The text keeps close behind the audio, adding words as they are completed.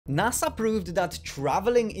NASA proved that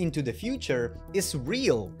traveling into the future is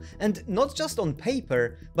real, and not just on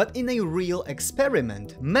paper, but in a real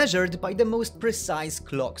experiment measured by the most precise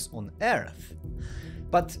clocks on Earth.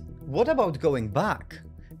 But what about going back?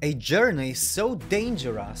 A journey so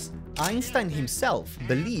dangerous, Einstein himself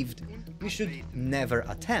believed we should never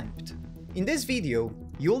attempt. In this video,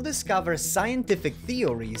 you'll discover scientific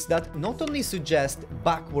theories that not only suggest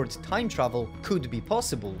backward time travel could be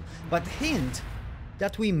possible, but hint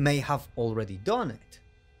that we may have already done it.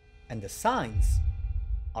 And the signs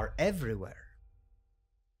are everywhere.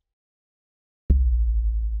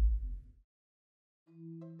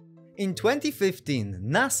 In 2015,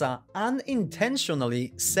 NASA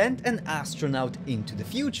unintentionally sent an astronaut into the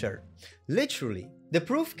future. Literally. The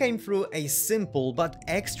proof came through a simple but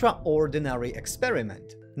extraordinary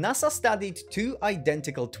experiment. NASA studied two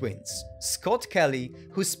identical twins, Scott Kelly,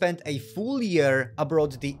 who spent a full year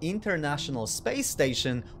aboard the International Space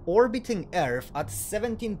Station orbiting Earth at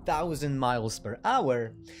 17,000 miles per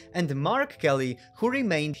hour, and Mark Kelly, who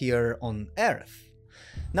remained here on Earth.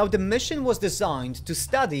 Now, the mission was designed to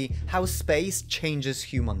study how space changes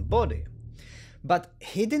human body. But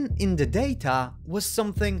hidden in the data was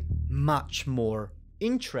something much more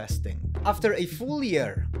interesting. After a full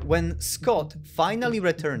year, when Scott finally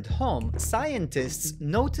returned home, scientists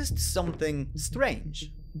noticed something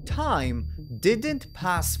strange. Time didn't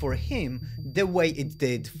pass for him the way it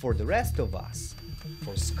did for the rest of us.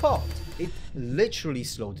 For Scott, it literally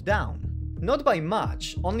slowed down. Not by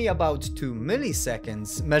much, only about 2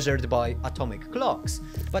 milliseconds measured by atomic clocks,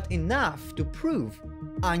 but enough to prove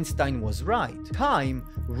Einstein was right. Time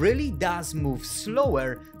really does move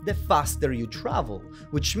slower the faster you travel,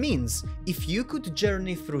 which means if you could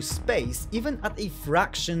journey through space even at a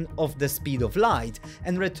fraction of the speed of light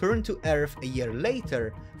and return to Earth a year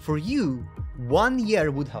later, for you, 1 year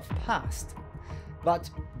would have passed. But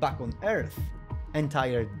back on Earth,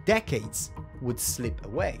 entire decades would slip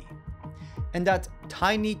away. And that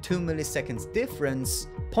tiny 2 milliseconds difference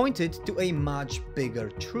pointed to a much bigger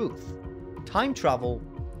truth. Time travel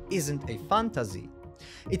isn't a fantasy.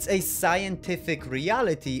 It's a scientific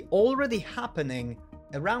reality already happening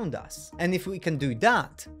around us. And if we can do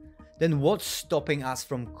that, then what's stopping us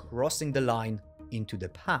from crossing the line into the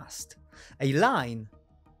past? A line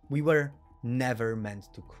we were never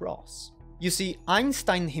meant to cross. You see,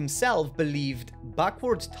 Einstein himself believed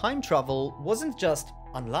backward time travel wasn't just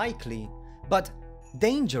unlikely, but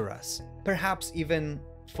dangerous, perhaps even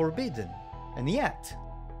forbidden. And yet,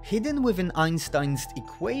 hidden within Einstein's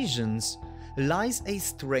equations lies a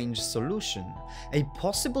strange solution, a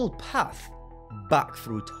possible path back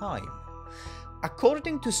through time.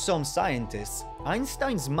 According to some scientists,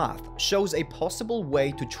 Einstein's math shows a possible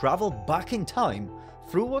way to travel back in time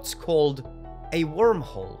through what's called a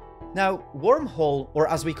wormhole. Now, wormhole, or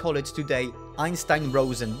as we call it today,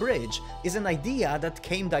 Einstein-Rosen bridge, is an idea that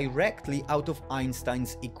came directly out of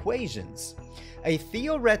Einstein's equations. A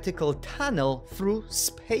theoretical tunnel through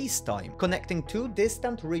space-time, connecting two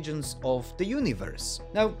distant regions of the universe.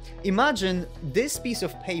 Now, imagine this piece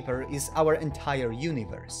of paper is our entire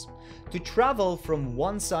universe. To travel from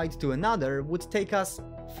one side to another would take us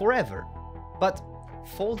forever. But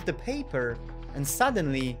fold the paper and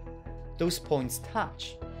suddenly those points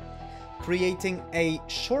touch, creating a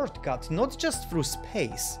shortcut not just through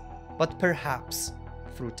space, but perhaps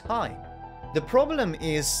through time. The problem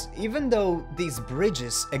is, even though these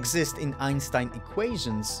bridges exist in Einstein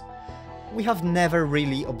equations, we have never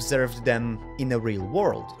really observed them in the real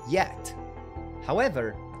world yet.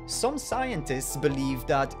 However, some scientists believe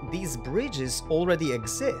that these bridges already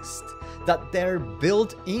exist, that they're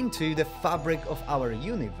built into the fabric of our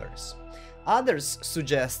universe. Others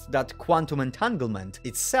suggest that quantum entanglement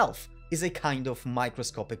itself is a kind of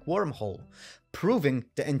microscopic wormhole, proving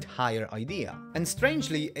the entire idea. And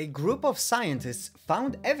strangely, a group of scientists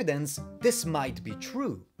found evidence this might be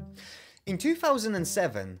true. In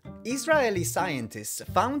 2007, Israeli scientists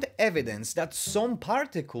found evidence that some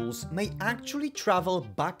particles may actually travel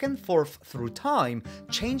back and forth through time,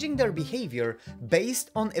 changing their behavior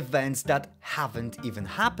based on events that haven't even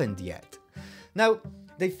happened yet. Now,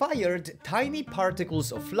 they fired tiny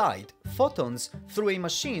particles of light, photons, through a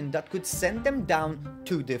machine that could send them down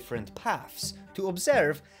two different paths to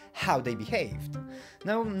observe how they behaved.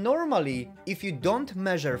 Now, normally, if you don't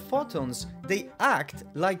measure photons, they act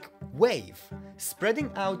like wave,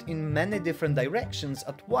 spreading out in many different directions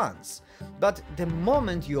at once. But the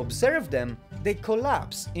moment you observe them, they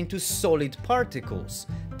collapse into solid particles,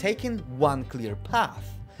 taking one clear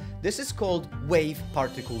path. This is called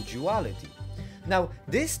wave-particle duality. Now,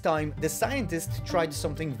 this time the scientists tried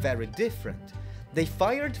something very different. They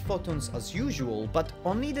fired photons as usual, but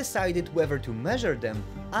only decided whether to measure them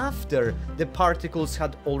after the particles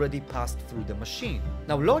had already passed through the machine.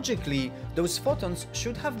 Now logically, those photons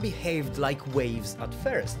should have behaved like waves at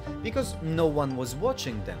first, because no one was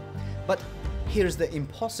watching them. But here's the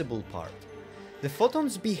impossible part. The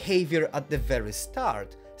photons' behavior at the very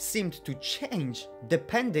start seemed to change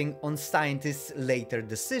depending on scientists' later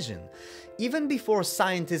decision, even before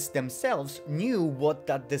scientists themselves knew what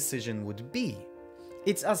that decision would be.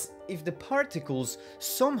 It's as if the particles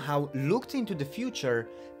somehow looked into the future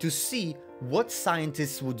to see what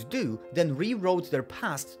scientists would do, then rewrote their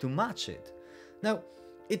past to match it. Now,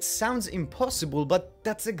 it sounds impossible, but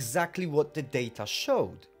that's exactly what the data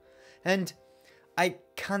showed. And I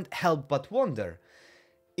can't help but wonder,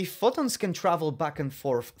 if photons can travel back and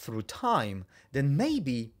forth through time, then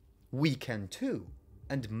maybe we can too.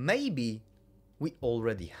 And maybe we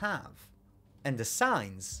already have. And the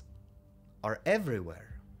signs are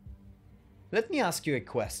everywhere. Let me ask you a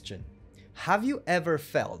question. Have you ever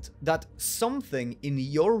felt that something in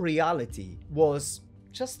your reality was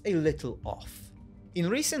just a little off? In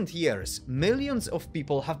recent years, millions of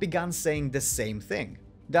people have begun saying the same thing,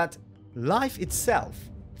 that life itself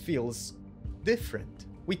feels different.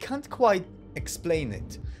 We can't quite explain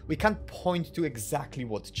it. We can't point to exactly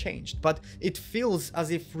what changed, but it feels as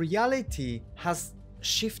if reality has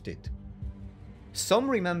shifted. Some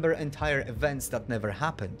remember entire events that never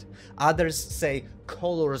happened. Others say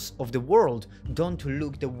colors of the world don't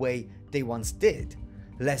look the way they once did.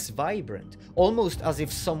 Less vibrant, almost as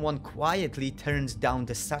if someone quietly turned down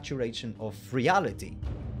the saturation of reality.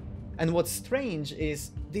 And what's strange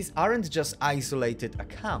is these aren't just isolated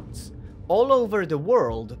accounts. All over the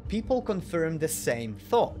world, people confirm the same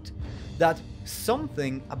thought, that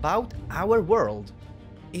something about our world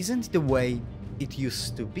isn't the way it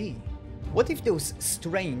used to be. What if those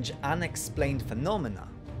strange, unexplained phenomena,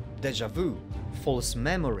 déjà vu, false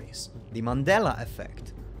memories, the Mandela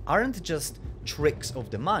effect, aren't just tricks of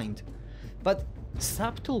the mind, but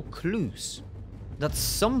subtle clues that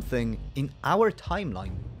something in our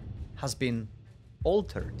timeline has been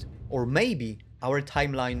altered? Or maybe our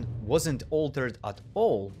timeline wasn't altered at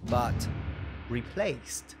all, but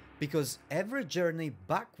replaced. Because every journey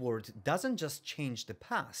backward doesn't just change the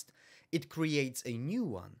past, it creates a new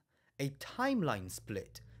one. A timeline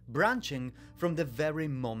split, branching from the very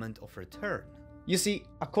moment of return. You see,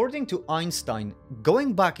 according to Einstein,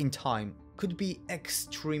 going back in time could be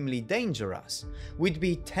extremely dangerous. We'd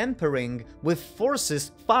be tampering with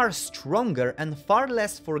forces far stronger and far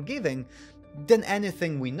less forgiving than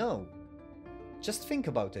anything we know. Just think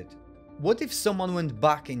about it. What if someone went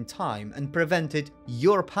back in time and prevented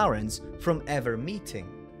your parents from ever meeting?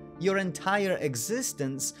 Your entire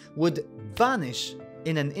existence would vanish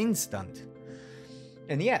in an instant.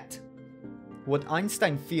 And yet, what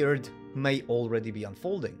Einstein feared may already be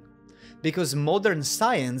unfolding, because modern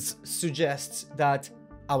science suggests that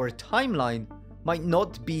our timeline might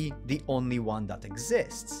not be the only one that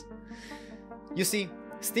exists. You see,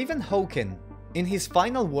 Stephen Hawking, in his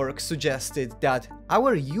final work, suggested that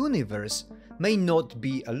our universe may not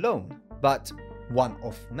be alone, but one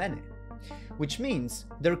of many. Which means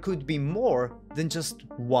there could be more than just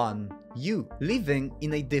one you living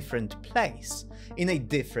in a different place, in a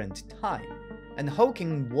different time. And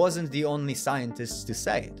Hawking wasn't the only scientist to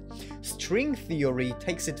say it. String theory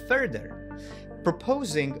takes it further,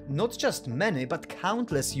 proposing not just many but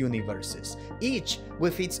countless universes, each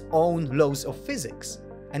with its own laws of physics.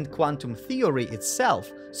 And quantum theory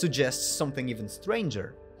itself suggests something even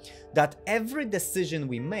stranger, that every decision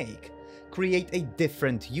we make creates a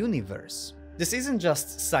different universe. This isn't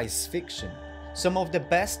just science fiction. Some of the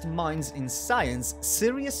best minds in science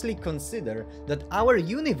seriously consider that our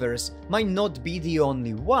universe might not be the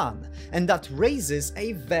only one, and that raises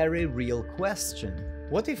a very real question.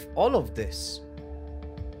 What if all of this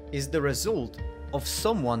is the result of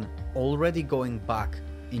someone already going back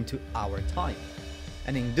into our time,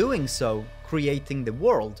 and in doing so, creating the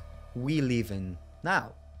world we live in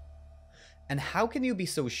now? And how can you be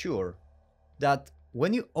so sure that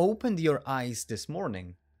when you opened your eyes this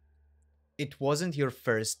morning, it wasn't your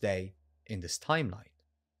first day in this timeline?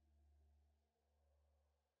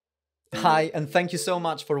 Hi, and thank you so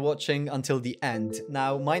much for watching until the end.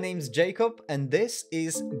 Now, my name's Jacob, and this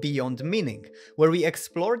is Beyond Meaning, where we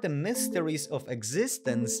explore the mysteries of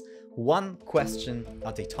existence one question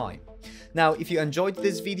at a time. Now, if you enjoyed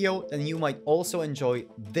this video, then you might also enjoy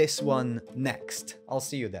this one next. I'll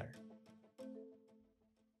see you there.